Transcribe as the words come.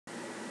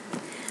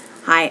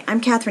Hi, I'm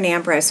Catherine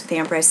Ambrose with the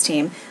Ambrose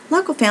team,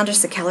 local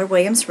founders of Keller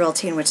Williams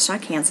Realty in Wichita,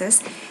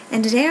 Kansas,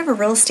 and today I have a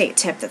real estate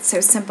tip that's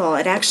so simple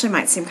it actually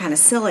might seem kind of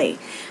silly.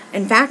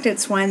 In fact,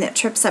 it's one that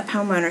trips up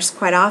homeowners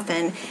quite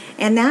often,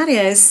 and that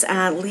is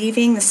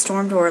leaving the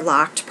storm door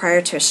locked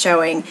prior to a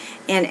showing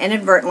and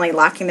inadvertently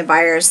locking the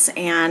buyers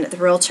and the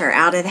realtor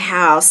out of the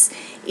house,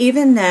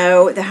 even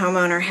though the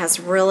homeowner has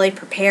really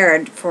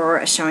prepared for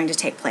a showing to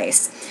take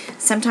place.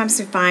 Sometimes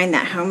we find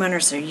that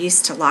homeowners are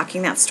used to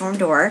locking that storm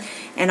door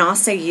and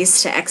also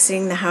used to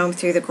exiting the home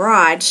through the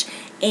garage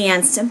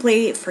and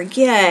simply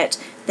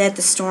forget that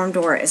the storm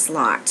door is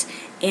locked.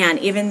 And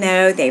even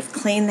though they've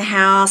cleaned the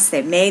house,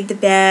 they've made the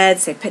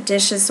beds, they've put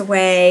dishes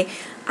away,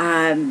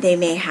 they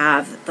may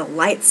have the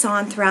lights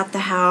on throughout the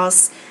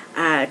house,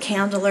 a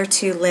candle or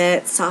two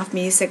lit, soft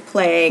music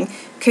playing,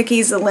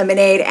 cookies and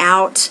lemonade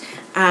out.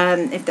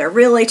 If they're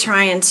really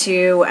trying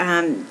to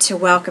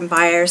welcome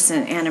buyers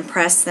and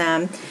impress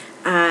them,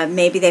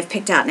 maybe they've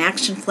picked out an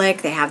action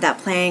flick, they have that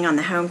playing on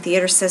the home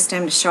theater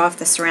system to show off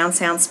the surround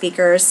sound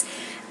speakers.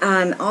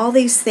 All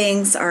these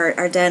things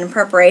are done in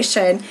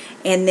preparation,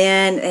 and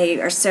then they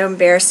are so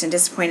embarrassed and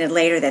disappointed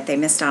later that they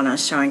missed out on a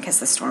showing because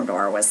the storm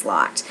door was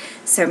locked.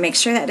 So make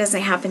sure that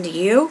doesn't happen to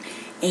you,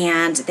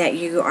 and that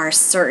you are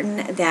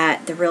certain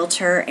that the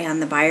realtor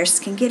and the buyers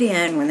can get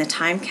in when the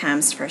time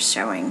comes for a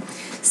showing.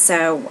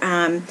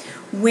 So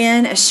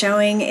when a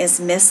showing is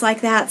missed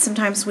like that,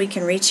 sometimes we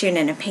can reach you, and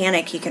in a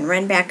panic you can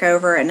run back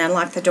over and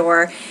unlock the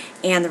door,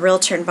 and the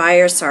realtor and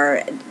buyers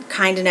are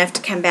kind enough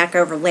to come back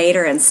over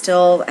later and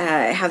still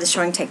have the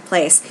showing take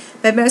place.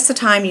 But most of the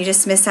time you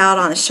just miss out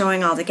on the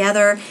showing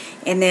altogether,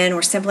 and then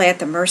we're simply at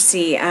the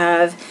mercy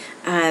of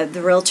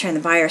the realtor and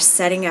the buyer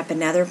setting up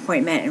another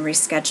appointment and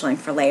rescheduling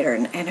for later,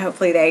 and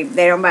hopefully they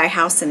don't buy a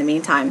house in the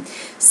meantime.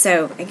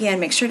 So again,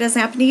 make sure it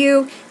doesn't happen to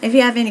you. If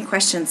you have any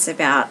questions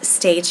about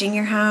staging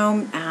your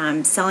home,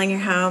 selling your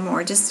home,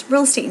 or just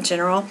real estate in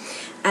general,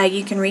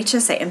 you can reach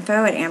us at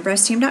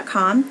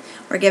info@ambroseteam.com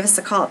or give us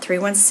a call at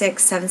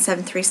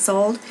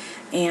 316-773-SOLD,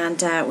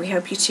 and we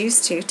hope you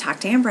choose to talk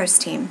to Ambrose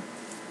Team.